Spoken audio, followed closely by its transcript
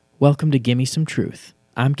Welcome to Gimme Some Truth.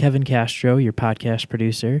 I'm Kevin Castro, your podcast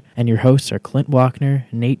producer, and your hosts are Clint Walkner,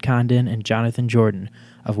 Nate Condon, and Jonathan Jordan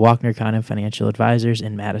of Walkner Condon Financial Advisors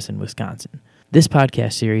in Madison, Wisconsin. This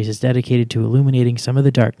podcast series is dedicated to illuminating some of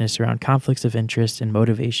the darkness around conflicts of interest and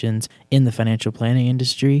motivations in the financial planning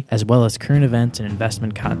industry, as well as current events and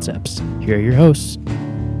investment concepts. Here are your hosts.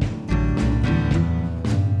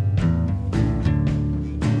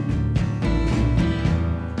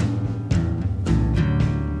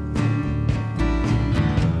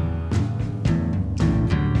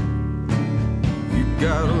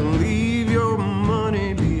 Gotta leave your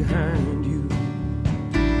money behind you.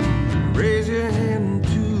 Raise your hand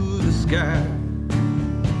to the sky.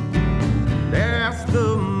 Ask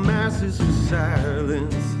the masses for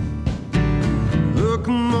silence. Look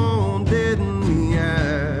 'em all dead in the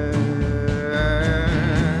eye.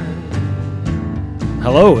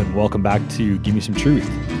 Hello and welcome back to Give Me Some Truth.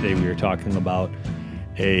 Today we are talking about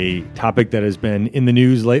a topic that has been in the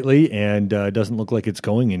news lately and doesn't look like it's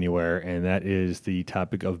going anywhere, and that is the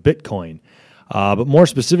topic of Bitcoin. But more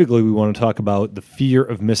specifically, we want to talk about the fear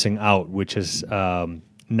of missing out, which is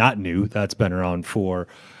not new. That's been around for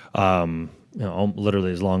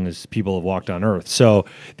literally as long as people have walked on Earth. So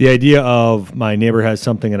the idea of my neighbor has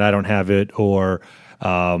something and I don't have it, or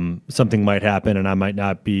something might happen and I might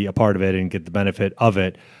not be a part of it and get the benefit of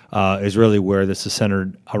it, is really where this is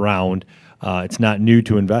centered around. It's not new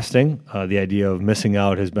to investing. The idea of missing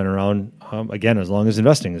out has been around, again, as long as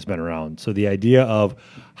investing has been around. So the idea of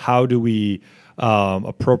how do we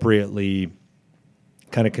appropriately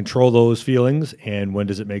kind of control those feelings, and when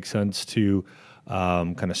does it make sense to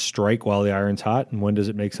kind of strike while the iron's hot, and when does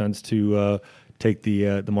it make sense to take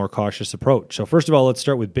the more cautious approach? So first of all, let's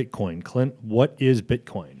start with Bitcoin. Clint, what is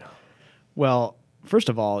Bitcoin? Well, first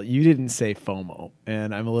of all, you didn't say FOMO,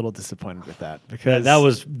 and I'm a little disappointed with that because That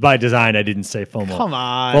was by design. I didn't say FOMO. Come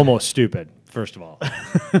on. FOMO's stupid, first of all.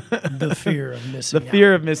 The fear of missing out.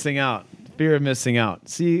 Fear of missing out. Fear of missing out.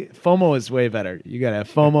 See, FOMO is way better. You got to have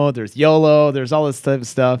FOMO. There's YOLO. There's all this type of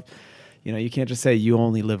stuff. You know, you can't just say you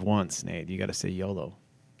only live once, Nate. You got to say YOLO.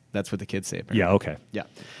 That's what the kids say. Apparently. Yeah, okay. Yeah.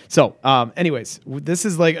 So, anyways, this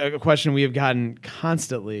is like a question we have gotten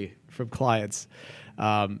constantly from clients.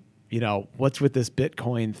 You know, what's with this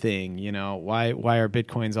Bitcoin thing? You know, why are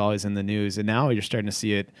Bitcoins always in the news? And now you're starting to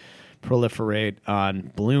see it proliferate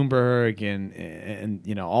on Bloomberg and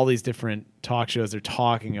you know, all these different talk shows. They're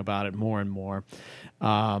talking about it more and more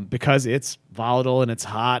because it's volatile and it's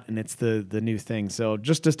hot and it's the new thing. So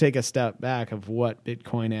just to take a step back of what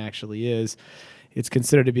Bitcoin actually is, it's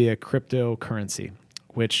considered to be a cryptocurrency,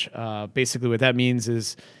 which basically what that means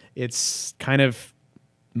is it's kind of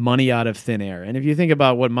money out of thin air. And if you think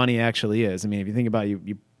about what money actually is, I mean, if you think about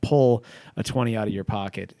you pull a 20 out of your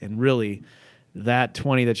pocket, and really that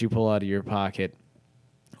 20 that you pull out of your pocket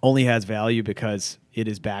only has value because it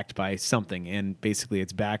is backed by something. And basically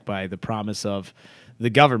it's backed by the promise of the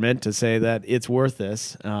government to say that it's worth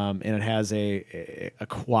this, and it has a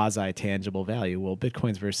quasi-tangible value. Well,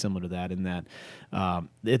 Bitcoin's very similar to that in that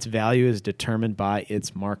its value is determined by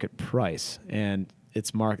its market price. And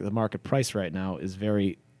the market price right now is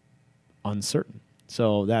very uncertain.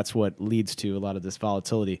 So that's what leads to a lot of this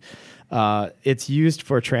volatility. It's used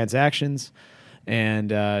for transactions, and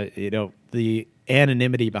you know, the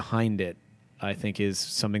anonymity behind it, I think, is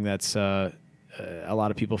something that's a lot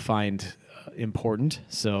of people find important.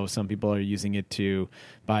 So some people are using it to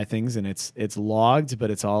buy things, and it's logged, but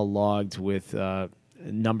it's all logged with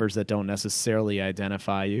numbers that don't necessarily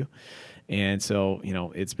identify you. And so, you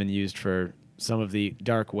know, it's been used for some of the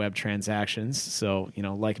dark web transactions. So, you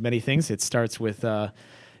know, like many things, it starts with,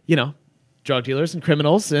 you know, drug dealers and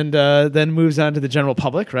criminals, and then moves on to the general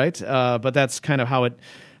public, right? But that's kind of how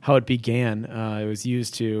it began. It was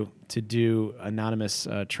used to do anonymous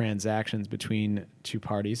transactions between two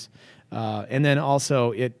parties, and then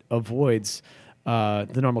also it avoids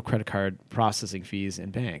the normal credit card processing fees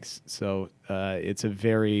in banks. So it's a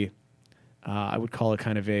very, I would call it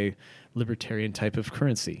kind of a libertarian type of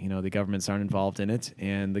currency. You know, the governments aren't involved in it,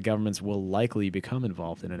 and the governments will likely become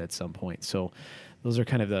involved in it at some point. So those are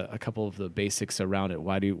kind of a couple of the basics around it.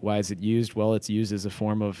 Why is it used? Well, it's used as a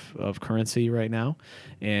form of currency right now,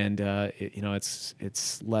 and you know,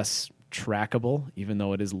 it's less trackable, even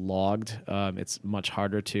though it is logged. It's much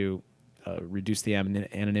harder to reduce the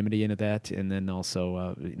anonymity into that, and then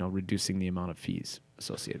also you know, reducing the amount of fees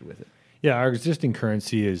associated with it. Yeah, our existing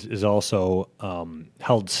currency is also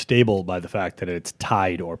held stable by the fact that it's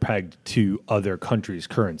tied or pegged to other countries'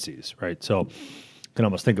 currencies, right? So you can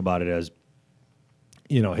almost think about it as,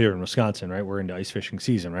 you know, here in Wisconsin, right, we're into ice fishing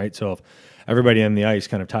season, right? So if everybody on the ice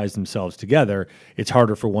kind of ties themselves together, it's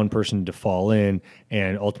harder for one person to fall in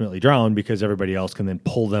and ultimately drown because everybody else can then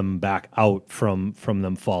pull them back out from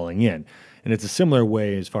them falling in. And it's a similar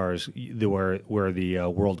way as far as where the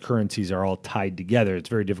world currencies are all tied together. It's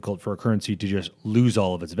very difficult for a currency to just lose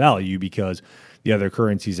all of its value because the other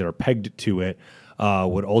currencies that are pegged to it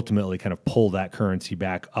would ultimately kind of pull that currency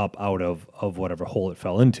back up out of whatever hole it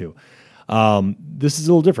fell into. This is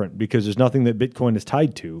a little different because there's nothing that Bitcoin is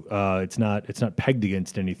tied to. It's not pegged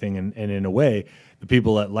against anything, and in a way, the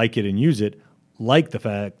people that like it and use it like the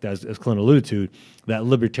fact, as Clint alluded to, that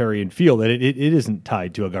libertarian feel that it isn't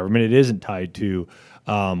tied to a government. It isn't tied to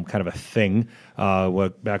kind of a thing.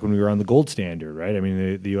 Back when we were on the gold standard, right? I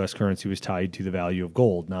mean, the U.S. currency was tied to the value of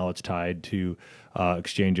gold. Now it's tied to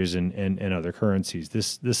exchanges and other currencies.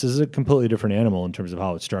 This is a completely different animal in terms of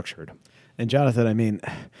how it's structured. And Jonathan, I mean,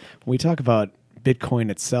 when we talk about Bitcoin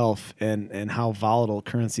itself and how volatile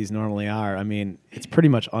currencies normally are, I mean, it's pretty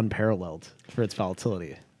much unparalleled for its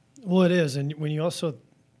volatility. Well, it is, and when you also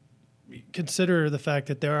consider the fact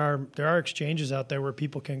that there are exchanges out there where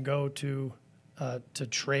people can go to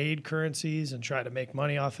trade currencies and try to make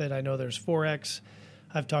money off it. I know there's Forex.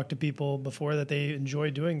 I've talked to people before that they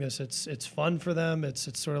enjoy doing this. It's fun for them. It's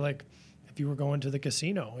sort of like if you were going to the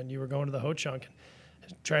casino and you were going to the Ho-Chunk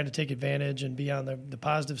and trying to take advantage and be on the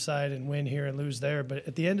positive side and win here and lose there. But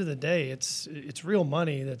at the end of the day, it's real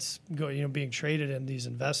money that's being traded in these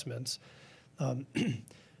investments.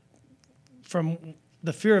 From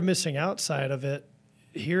the fear of missing out side of it,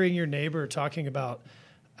 hearing your neighbor talking about,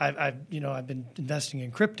 I've been investing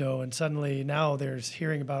in crypto, and suddenly now there's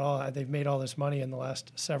hearing about they've made all this money in the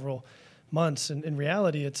last several months, and in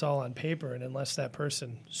reality, it's all on paper. And unless that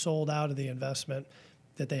person sold out of the investment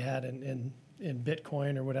that they had in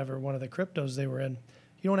Bitcoin or whatever one of the cryptos they were in,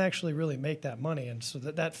 you don't actually really make that money. And so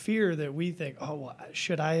that fear that we think,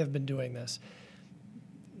 should I have been doing this?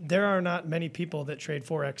 There are not many people that trade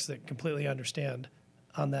Forex that completely understand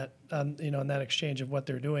on that exchange of what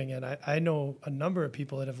they're doing. And I know a number of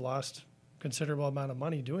people that have lost considerable amount of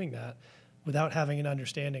money doing that without having an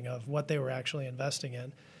understanding of what they were actually investing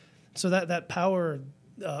in. So that power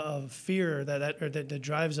of fear that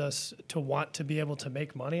drives us to want to be able to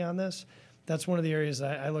make money on this, that's one of the areas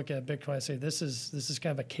that I look at Bitcoin and say this is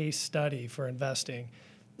kind of a case study for investing,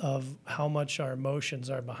 of how much our emotions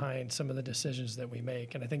are behind some of the decisions that we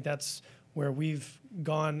make. And I think that's where we've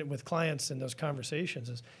gone with clients in those conversations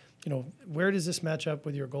is, where does this match up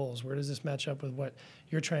with your goals? Where does this match up with what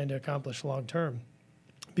you're trying to accomplish long term?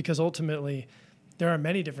 Because ultimately, there are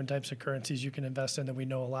many different types of currencies you can invest in that we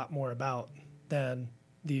know a lot more about than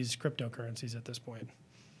these cryptocurrencies at this point.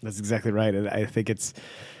 That's exactly right. And I think it's,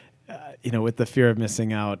 with the fear of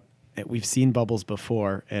missing out, we've seen bubbles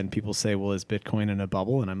before, and people say, well, is Bitcoin in a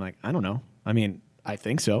bubble? And I'm like, I don't know. I mean, I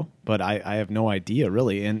think so, but I have no idea,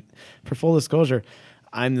 really. And for full disclosure,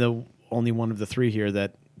 I'm the only one of the three here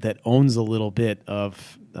that owns a little bit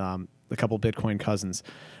of a couple Bitcoin cousins.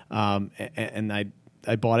 And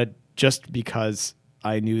I bought it just because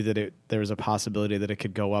I knew that there was a possibility that it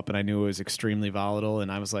could go up, and I knew it was extremely volatile. And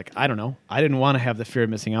I was like, I don't know. I didn't want to have the fear of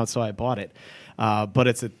missing out, so I bought it. But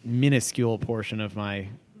it's a minuscule portion of my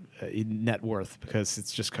net worth because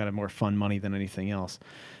it's just kind of more fun money than anything else.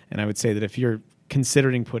 And I would say that if you're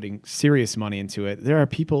considering putting serious money into it, there are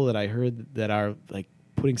people that I heard that are like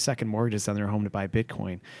putting second mortgages on their home to buy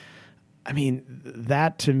Bitcoin. I mean,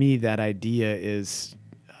 that to me, that idea is,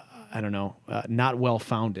 not well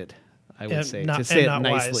founded, I would say, to say it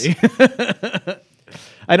nicely.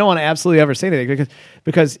 I don't want to absolutely ever say anything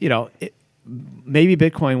because maybe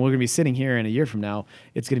Bitcoin, we're going to be sitting here in a year from now,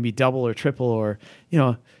 it's going to be double or triple, or,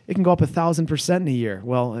 it can go up 1,000% in a year.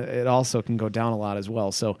 Well, it also can go down a lot as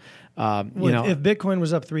well. So, if Bitcoin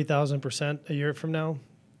was up 3,000% a year from now,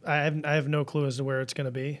 I have no clue as to where it's going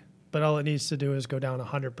to be, but all it needs to do is go down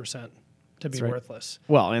 100% to be worthless.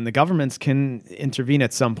 Well, and the governments can intervene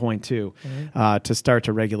at some point too, to start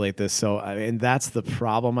to regulate this. So, and that's the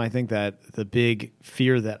problem. I think that the big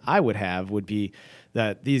fear that I would have would be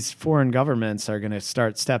that these foreign governments are going to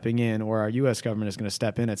start stepping in, or our U.S. government is going to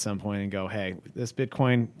step in at some point and go, hey, this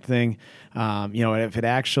Bitcoin thing, if it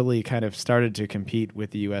actually kind of started to compete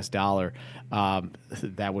with the U.S. dollar,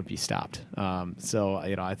 that would be stopped. So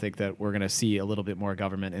I think that we're going to see a little bit more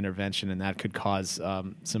government intervention, and that could cause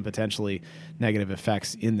some potentially negative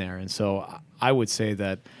effects in there. And so I would say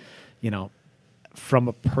that, from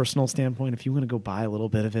a personal standpoint, if you want to go buy a little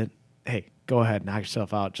bit of it, hey, go ahead, knock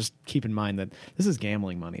yourself out. Just keep in mind that this is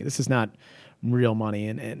gambling money. This is not real money.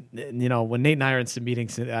 And when Nate and I are in some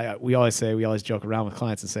meetings, we always joke around with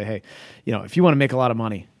clients and say, hey, if you want to make a lot of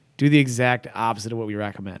money, do the exact opposite of what we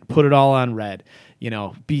recommend. Put it all on red.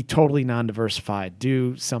 be totally non-diversified.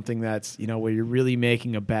 Do something that's, where you're really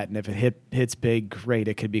making a bet. And if it hits big, great.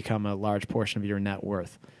 It could become a large portion of your net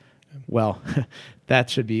worth. Well, that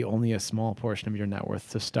should be only a small portion of your net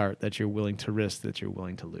worth to start that you're willing to risk, that you're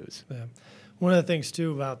willing to lose. Yeah. One of the things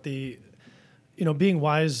too about the, being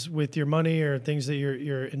wise with your money or things that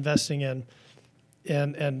you're investing in,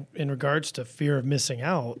 and in regards to fear of missing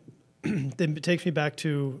out, it takes me back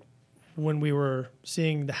to when we were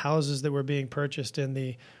seeing the houses that were being purchased in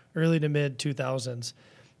the early to mid 2000s.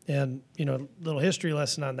 And, a little history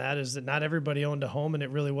lesson on that is that not everybody owned a home, and it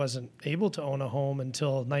really wasn't able to own a home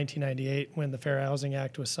until 1998 when the Fair Housing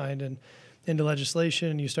Act was signed into legislation.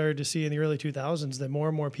 And you started to see in the early 2000s that more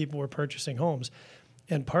and more people were purchasing homes.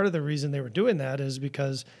 And part of the reason they were doing that is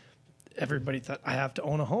because everybody thought, I have to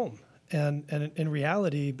own a home. And in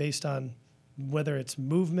reality, based on whether it's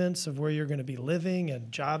movements of where you're going to be living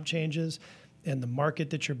and job changes and the market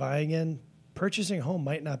that you're buying in, purchasing a home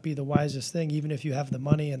might not be the wisest thing, even if you have the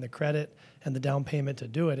money and the credit and the down payment to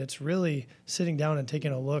do it. It's really sitting down and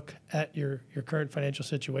taking a look at your current financial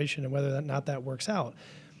situation and whether or not that works out.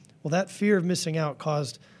 Well, that fear of missing out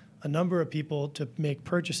caused a number of people to make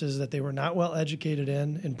purchases that they were not well educated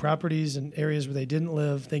in properties and areas where they didn't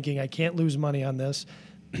live, thinking, I can't lose money on this.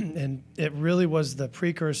 And it really was the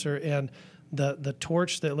precursor and the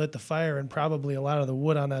torch that lit the fire, and probably a lot of the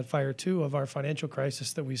wood on that fire too, of our financial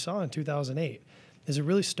crisis that we saw in 2008. Is it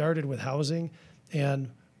really started with housing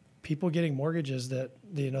and people getting mortgages that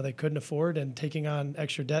they couldn't afford and taking on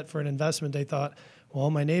extra debt for an investment. They thought, well,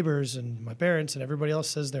 my neighbors and my parents and everybody else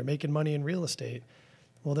says they're making money in real estate.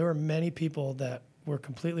 Well, there were many people that were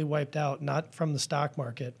completely wiped out, not from the stock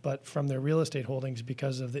market, but from their real estate holdings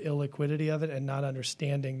because of the illiquidity of it and not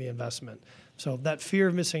understanding the investment. So that fear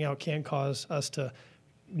of missing out can cause us to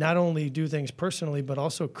not only do things personally, but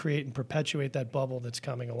also create and perpetuate that bubble that's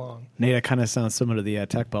coming along. Nate, that kind of sounds similar to the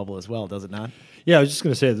tech bubble as well, does it not? Yeah, I was just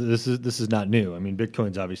going to say that this is not new. I mean,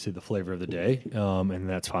 Bitcoin's obviously the flavor of the day, and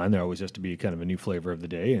that's fine. There always has to be kind of a new flavor of the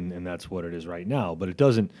day, and that's what it is right now. But it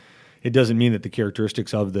doesn't mean that the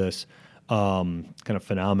characteristics of this kind of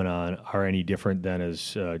phenomenon are any different than,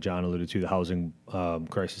 as John alluded to, the housing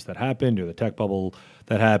crisis that happened or the tech bubble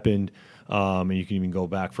that happened. And you can even go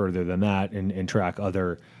back further than that and track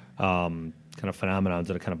other kind of phenomenons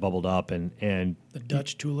that have kind of bubbled up and the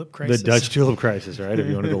Dutch tulip crisis. The Dutch tulip crisis, right? If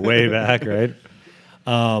you want to go way back, right?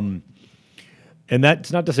 And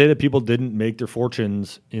that's not to say that people didn't make their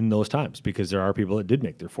fortunes in those times, because there are people that did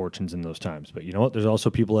make their fortunes in those times. But you know what? There's also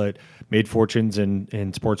people that made fortunes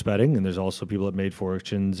in sports betting, and there's also people that made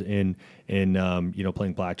fortunes in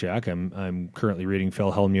playing blackjack. I'm currently reading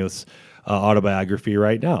Phil Hellmuth's autobiography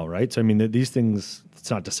right now, right? So I mean, these things.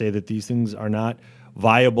 It's not to say that these things are not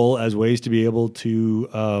viable as ways to be able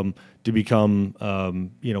to become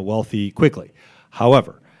wealthy quickly.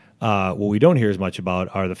 However, what we don't hear as much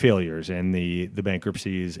about are the failures and the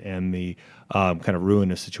bankruptcies and the kind of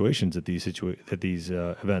ruinous situations that these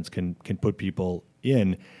events can put people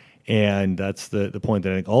in. And that's the point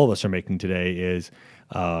that I think all of us are making today is,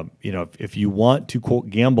 if you want to quote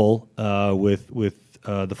gamble with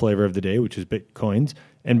the flavor of the day, which is Bitcoins,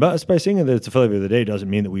 and by saying that it's the flavor of the day doesn't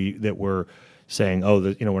mean that we're saying,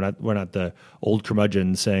 we're not the old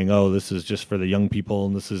curmudgeons saying, oh, this is just for the young people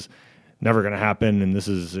and this is never going to happen, and this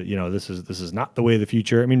is not the way of the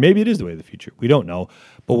future. I mean, maybe it is the way of the future. We don't know.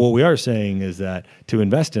 But what we are saying is that to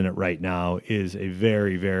invest in it right now is a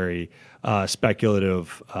very, very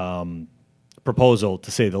speculative proposal,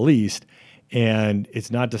 to say the least. And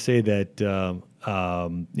it's not to say that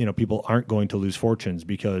people aren't going to lose fortunes,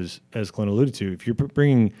 because, as Clint alluded to, if you're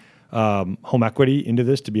bringing home equity into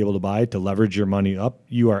this to be able to leverage your money up,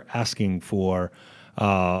 you are asking for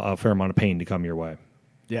a fair amount of pain to come your way.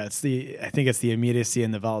 Yeah, I think it's the immediacy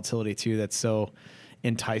and the volatility too that's so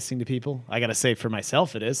enticing to people. I got to say, for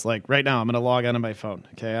myself, it is. Like right now, I'm going to log onto my phone.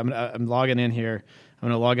 Okay, I'm logging in here. I'm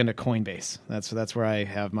going to log into Coinbase. That's where I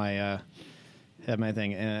have my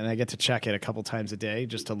thing, and I get to check it a couple times a day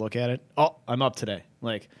just to look at it. Oh, I'm up today.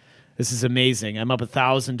 Like, this is amazing. I'm up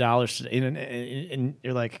 $1,000 today, and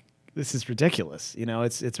you're like, this is ridiculous.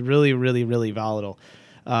 It's really, really, really volatile.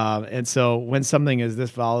 And so when something is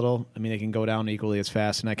this volatile, I mean, it can go down equally as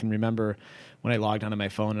fast. And I can remember when I logged onto my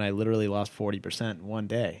phone and I literally lost 40% in one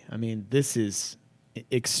day. I mean, this is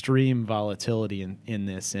extreme volatility in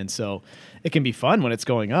this. And so it can be fun when it's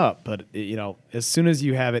going up, but as soon as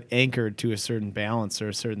you have it anchored to a certain balance or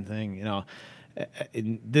a certain thing,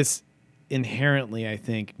 this inherently, I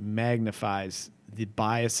think, magnifies the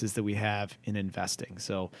biases that we have in investing.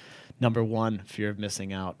 So number one, fear of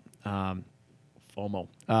missing out.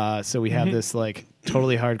 FOMO. So we have this like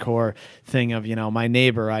totally hardcore thing of, my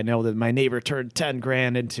neighbor, I know that my neighbor turned 10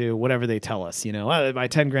 grand into whatever they tell us, my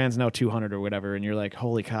 10 grand's now 200 or whatever. And you're like,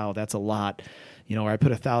 holy cow, that's a lot. Or I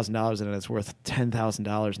put $1,000 in it, it's worth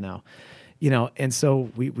 $10,000 now. And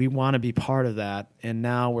so we want to be part of that. And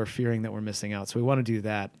now we're fearing that we're missing out. So we want to do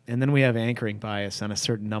that. And then we have anchoring bias on a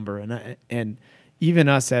certain number. And even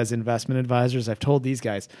us as investment advisors, I've told these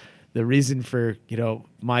guys, the reason for,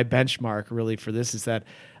 my benchmark really for this is that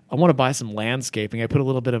I want to buy some landscaping. I put a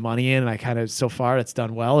little bit of money in and I kind of, so far it's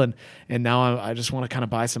done well. And now I just want to kind of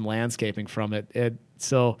buy some landscaping from it. And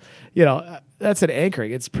so, that's an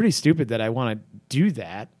anchoring. It's pretty stupid that I want to do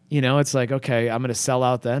that. It's like, okay, I'm going to sell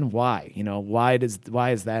out then. Why? Why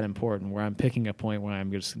is that important where I'm picking a point where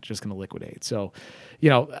I'm just going to liquidate? So,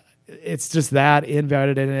 it's just that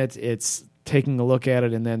embedded in it. It's taking a look at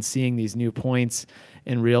it and then seeing these new points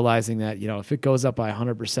and realizing that, if it goes up by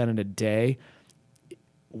 100% in a day,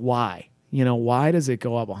 why? Why does it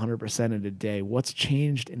go up 100% in a day? What's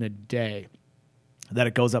changed in a day that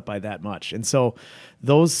it goes up by that much? And so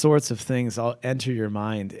those sorts of things all enter your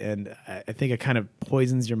mind. And I think it kind of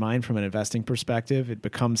poisons your mind from an investing perspective. It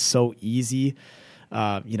becomes so easy.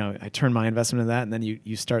 I turn my investment into that, and then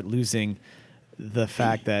you start losing the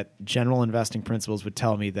fact that general investing principles would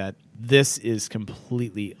tell me that this is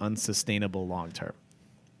completely unsustainable long term.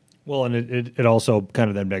 Well, and it also kind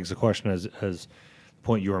of then begs the question as the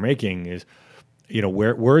point you were making is,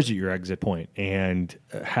 where is your exit point? And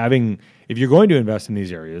if you're going to invest in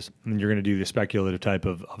these areas and you're going to do the speculative type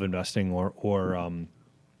of investing or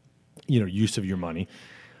use of your money,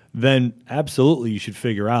 then absolutely you should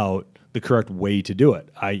figure out the correct way to do it.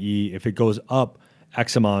 I.e., if it goes up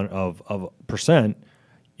X amount of percent,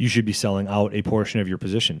 you should be selling out a portion of your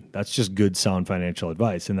position. That's just good, sound financial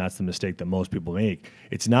advice, and that's the mistake that most people make.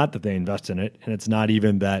 It's not that they invest in it, and it's not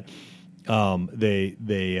even that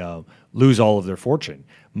they lose all of their fortune.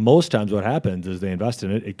 Most times what happens is they invest in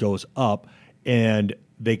it, it goes up, and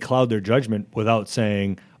they cloud their judgment without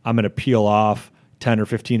saying, I'm going to peel off 10 or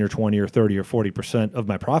 15 or 20 or 30 or 40% of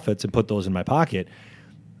my profits and put those in my pocket.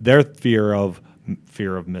 Their fear of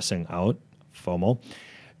missing out, FOMO,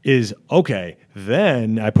 is okay.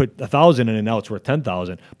 Then I put 1,000 in and now it's worth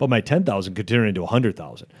 10,000, but my 10,000 could turn into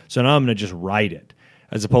 100,000. So now I'm going to just ride it,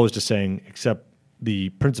 as opposed to saying, except the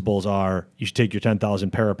principles are you should take your 10,000,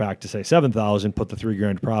 pare it back to say 7,000, put the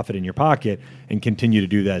 $3,000 profit in your pocket, and continue to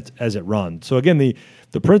do that as it runs. So again, the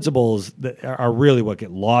principles that are really what get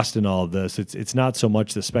lost in all of this. It's not so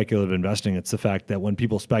much the speculative investing; it's the fact that when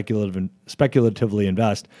people speculatively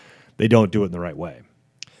invest, they don't do it in the right way.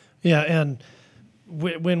 Yeah, and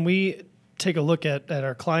when we take a look at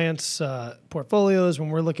our clients' portfolios, when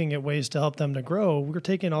we're looking at ways to help them to grow, we're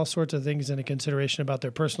taking all sorts of things into consideration about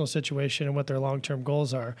their personal situation and what their long-term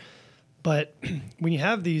goals are. But when you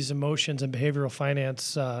have these emotions, and behavioral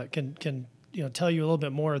finance can tell you a little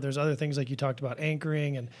bit more. There's other things like you talked about,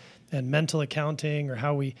 anchoring and mental accounting, or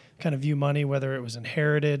how we kind of view money, whether it was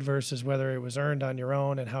inherited versus whether it was earned on your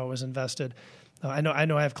own and how it was invested. I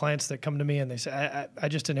know I have clients that come to me and they say, I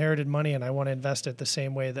just inherited money and I want to invest it the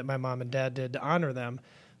same way that my mom and dad did to honor them.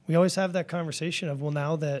 We always have that conversation of, well,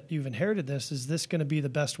 now that you've inherited this, is this going to be the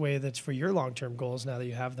best way that's for your long-term goals now that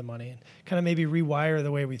you have the money? And kind of maybe rewire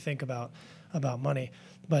the way we think about money.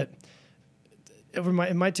 But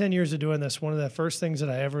in my 10 years of doing this, one of the first things that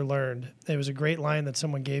I ever learned, it was a great line that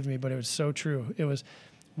someone gave me, but it was so true. It was,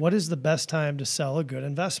 what is the best time to sell a good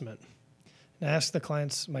investment? I ask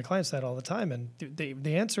my clients that all the time, and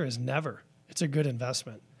the answer is never. It's a good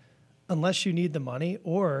investment. Unless you need the money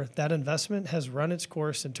or that investment has run its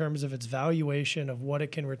course in terms of its valuation of what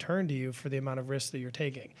it can return to you for the amount of risk that you're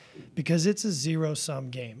taking. Because it's a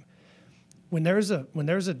zero-sum game. When there's a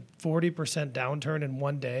 40% downturn in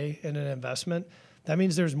one day in an investment, that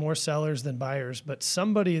means there's more sellers than buyers. But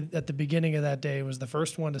somebody at the beginning of that day was the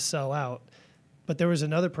first one to sell out. But there was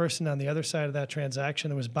another person on the other side of that transaction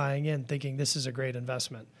that was buying in thinking this is a great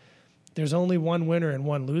investment. There's only one winner and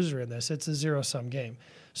one loser in this. It's a zero-sum game.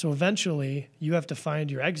 So eventually you have to find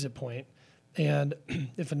your exit point. And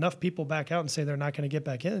if enough people back out and say they're not going to get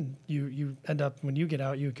back in, you end up, when you get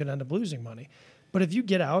out, you could end up losing money. But if you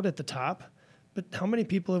get out at the top, but how many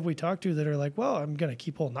people have we talked to that are like, well, I'm going to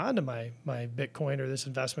keep holding on to my Bitcoin or this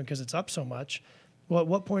investment because it's up so much. Well, at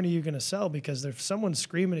what point are you going to sell? Because if someone's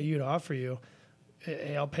screaming at you to offer you,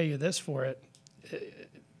 hey, I'll pay you this for it,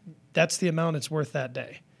 that's the amount it's worth that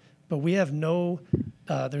day. But we have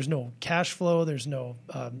there's no cash flow, there's no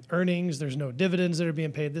earnings, there's no dividends that are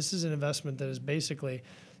being paid. This is an investment that is basically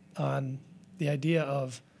on the idea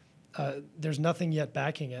of there's nothing yet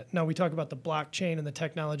backing it. Now we talk about the blockchain and the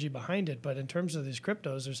technology behind it, but in terms of these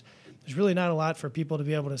cryptos, there's really not a lot for people to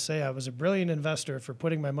be able to say I was a brilliant investor for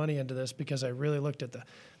putting my money into this because I really looked at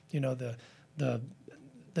the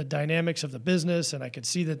dynamics of the business and I could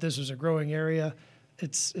see that this was a growing area.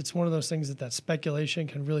 It's one of those things that speculation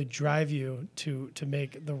can really drive you to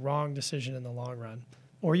make the wrong decision in the long run,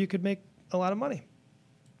 or you could make a lot of money,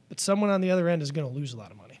 but someone on the other end is going to lose a lot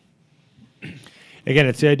of money. Again,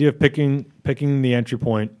 it's the idea of picking the entry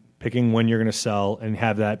point, picking when you're going to sell, and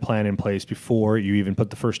have that plan in place before you even put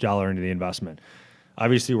the first dollar into the investment.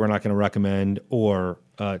 Obviously, we're not going to recommend or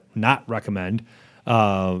not recommend,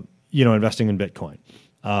 investing in Bitcoin.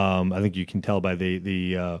 I think you can tell by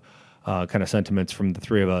the kind of sentiments from the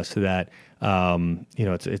three of us that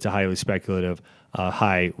it's a highly speculative,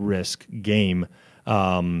 high risk game,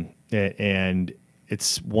 and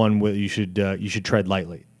it's one where you should tread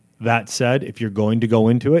lightly. That said, if you're going to go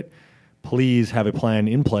into it, please have a plan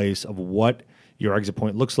in place of what your exit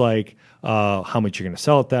point looks like, how much you're going to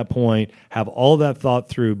sell at that point. Have all that thought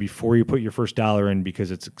through before you put your first dollar in,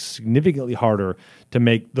 because it's significantly harder to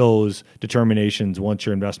make those determinations once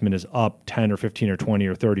your investment is up 10 or 15 or 20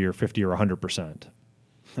 or 30 or 50 or 100%.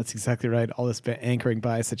 That's exactly right. All this anchoring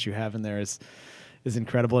bias that you have in there is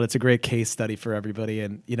incredible, and it's a great case study for everybody.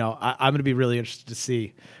 And I'm going to be really interested to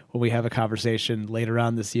see when we have a conversation later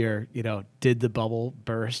on this year. Did the bubble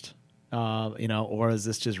burst? Or is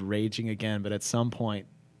this just raging again? But at some point,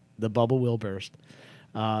 the bubble will burst.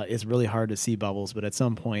 It's really hard to see bubbles, but at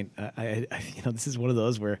some point, this is one of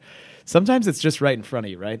those where sometimes it's just right in front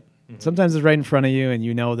of you, right? Mm-hmm. Sometimes it's right in front of you, and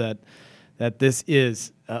you know that this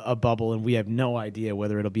is a bubble, and we have no idea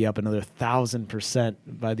whether it'll be up another 1,000%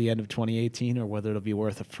 by the end of 2018 or whether it'll be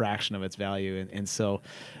worth a fraction of its value. And so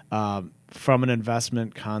from an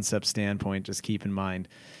investment concept standpoint, just keep in mind,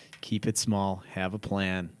 keep it small, have a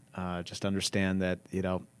plan. Just understand that,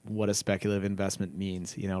 what a speculative investment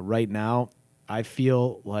means. Right now, I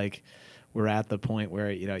feel like we're at the point where,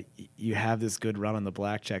 you have this good run on the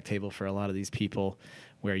blackjack table for a lot of these people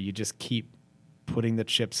where you just keep putting the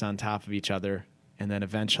chips on top of each other, and then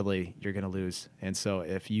eventually you're going to lose. And so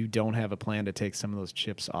if you don't have a plan to take some of those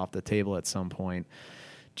chips off the table at some point,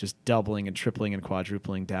 just doubling and tripling and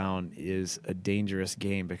quadrupling down is a dangerous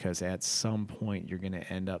game, because at some point you're going to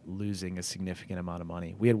end up losing a significant amount of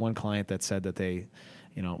money. We had one client that said that they,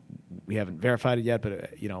 we haven't verified it yet, but,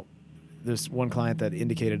 there's one client that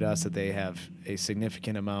indicated to us that they have a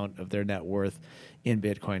significant amount of their net worth in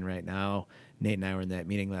Bitcoin right now. Nate and I were in that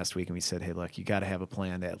meeting last week, and we said, hey, look, you got to have a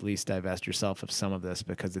plan to at least divest yourself of some of this,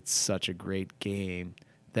 because it's such a great game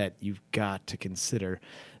that you've got to consider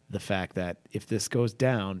the fact that if this goes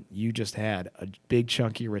down, you just had a big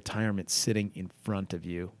chunk of your retirement sitting in front of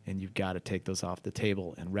you, and you've got to take those off the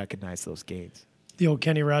table and recognize those gains. The old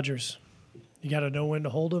Kenny Rogers. You got to know when to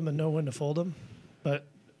hold them and know when to fold them. But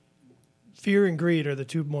fear and greed are the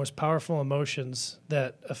two most powerful emotions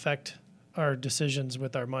that affect our decisions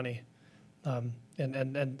with our money.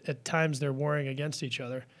 And at times they're warring against each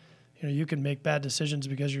other. You can make bad decisions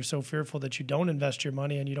because you're so fearful that you don't invest your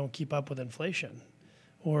money and you don't keep up with inflation.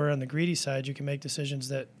 Or on the greedy side, you can make decisions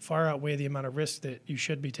that far outweigh the amount of risk that you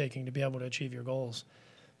should be taking to be able to achieve your goals.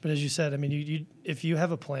 But as you said, if you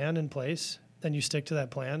have a plan in place, then you stick to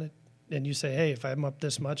that plan, and you say, hey, if I'm up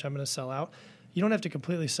this much, I'm going to sell out. You don't have to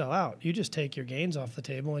completely sell out. You just take your gains off the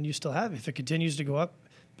table, and you still have, if it continues to go up,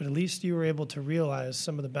 but at least you were able to realize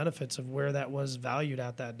some of the benefits of where that was valued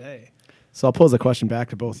at that day. So I'll pose the question back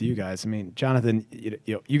to both of you guys. Jonathan,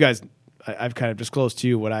 you guys, I've kind of disclosed to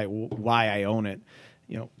you why I own it.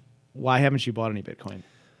 Why haven't you bought any Bitcoin?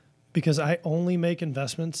 Because I only make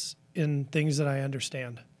investments in things that I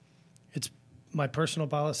understand. It's my personal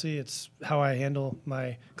policy. It's how I handle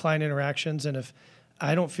my client interactions. And if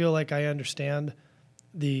I don't feel like I understand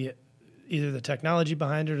either the technology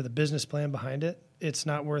behind it or the business plan behind it, it's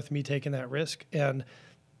not worth me taking that risk. And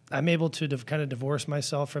I'm able to kind of divorce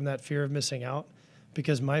myself from that fear of missing out,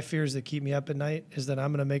 because my fears that keep me up at night is that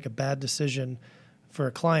I'm going to make a bad decision for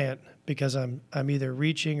a client because I'm either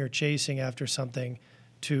reaching or chasing after something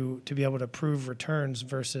to be able to prove returns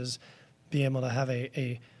versus being able to have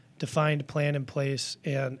a defined plan in place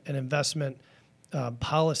and an investment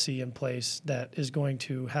policy in place that is going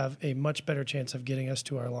to have a much better chance of getting us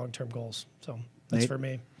to our long-term goals. So that's Nate? for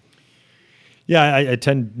me. Yeah, I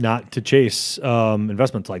tend not to chase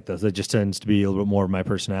investments like this. It just tends to be a little bit more of my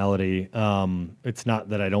personality. It's not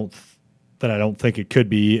that I don't think it could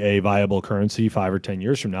be a viable currency 5 or 10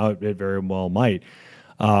 years from now. It very well might.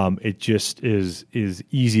 It just is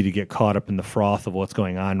easy to get caught up in the froth of what's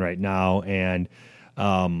going on right now, and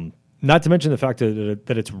Not to mention the fact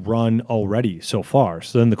that it's run already so far.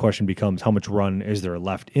 So then the question becomes, how much run is there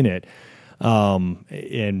left in it?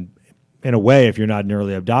 And in a way, if you're not an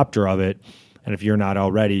early adopter of it, and if you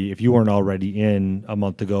weren't already in a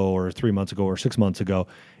month ago or 3 months ago or 6 months ago,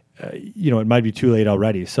 it might be too late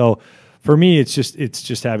already. So for me, it's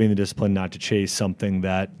just having the discipline not to chase something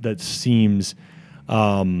that seems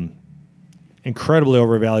incredibly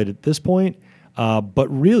overvalued at this point. But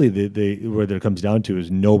really, what it comes down to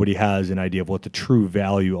is nobody has an idea of what the true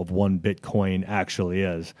value of one Bitcoin actually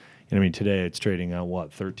is. And I mean, today it's trading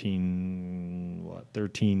at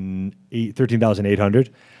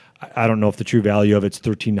 13,800. I don't know if the true value of it's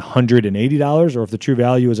 $1,380 or if the true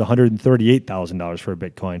value is $138,000 for a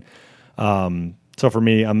Bitcoin. So for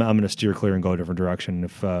me, I'm going to steer clear and go a different direction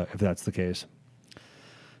if that's the case.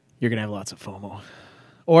 You're going to have lots of FOMO.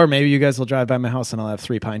 Or maybe you guys will drive by my house and I'll have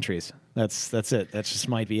 3 pine trees. That's it. That just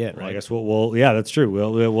might be it, right? Well, I guess yeah, that's true.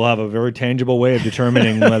 We'll have a very tangible way of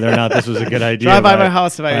determining whether or not this was a good idea. Drive by my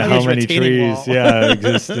house if I how many trees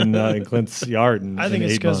exist in Clint's yard. I think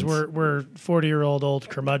it's because we're 40-year-old old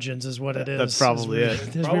curmudgeons is what it is. That's probably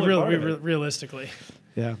it. Realistically.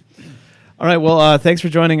 Yeah. All right. Well, thanks for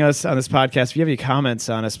joining us on this podcast. If you have any comments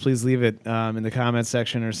on us, please leave it in the comments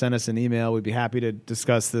section or send us an email. We'd be happy to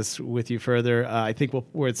discuss this with you further. I think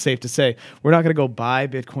it's safe to say we're not going to go buy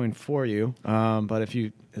Bitcoin for you, but if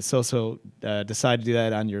you decide to do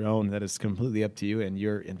that on your own, that is completely up to you and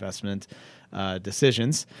your investment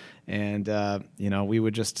decisions. And we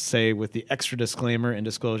would just say with the extra disclaimer and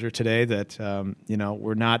disclosure today that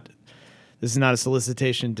we're not. This is not a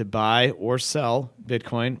solicitation to buy or sell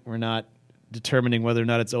Bitcoin. We're not determining whether or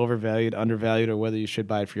not it's overvalued, undervalued, or whether you should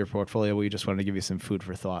buy it for your portfolio. We just wanted to give you some food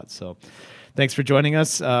for thought. So thanks for joining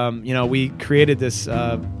us. We created this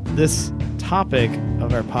topic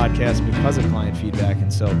of our podcast because of client feedback.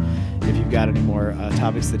 And so if you've got any more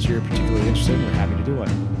topics that you're particularly interested in, we're happy to do one.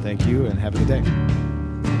 Thank you and have a good day.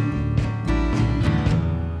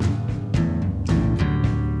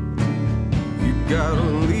 You gotta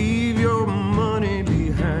leave your money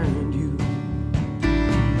behind you.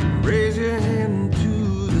 Raise your hand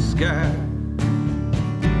to the sky.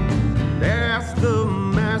 Ask the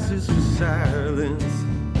masses for silence.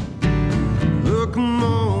 Look 'em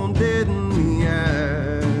all dead in the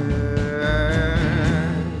eye.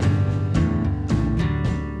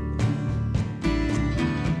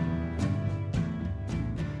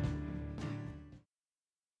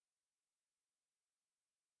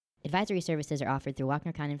 Advisory services are offered through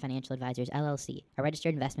Wachner Condon Financial Advisors, LLC, a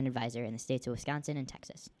registered investment advisor in the states of Wisconsin and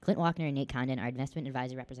Texas. Clint Wachner and Nate Condon are investment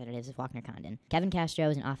advisor representatives of Wachner Condon. Kevin Castro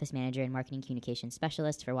is an office manager and marketing communications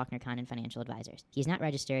specialist for Wachner Condon Financial Advisors. He is not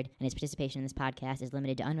registered, and his participation in this podcast is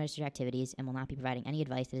limited to unregistered activities and will not be providing any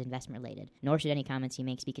advice that is investment related, nor should any comments he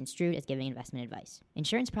makes be construed as giving investment advice.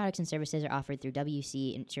 Insurance products and services are offered through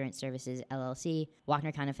WC Insurance Services, LLC,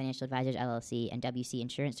 Wachner Condon Financial Advisors, LLC, and WC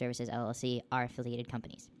Insurance Services, LLC are affiliated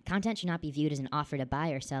companies. Content should not be viewed as an offer to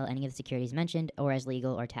buy or sell any of the securities mentioned or as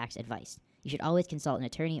legal or tax advice. You should always consult an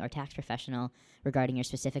attorney or tax professional regarding your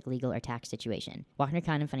specific legal or tax situation. Wachner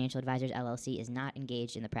Condon Financial Advisors, LLC is not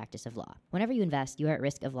engaged in the practice of law. Whenever you invest, you are at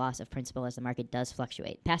risk of loss of principal as the market does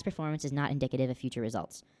fluctuate. Past performance is not indicative of future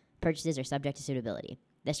results. Purchases are subject to suitability.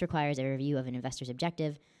 This requires a review of an investor's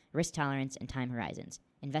objective, risk tolerance, and time horizons.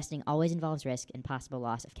 Investing always involves risk and possible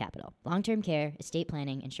loss of capital. Long-term care, estate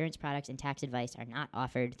planning, insurance products, and tax advice are not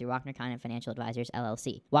offered through Wachner Condon Financial Advisors,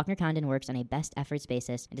 LLC. Wachner Condon works on a best efforts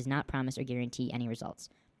basis and does not promise or guarantee any results.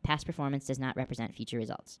 Past performance does not represent future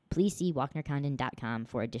results. Please see WachnerCondon.com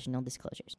for additional disclosures.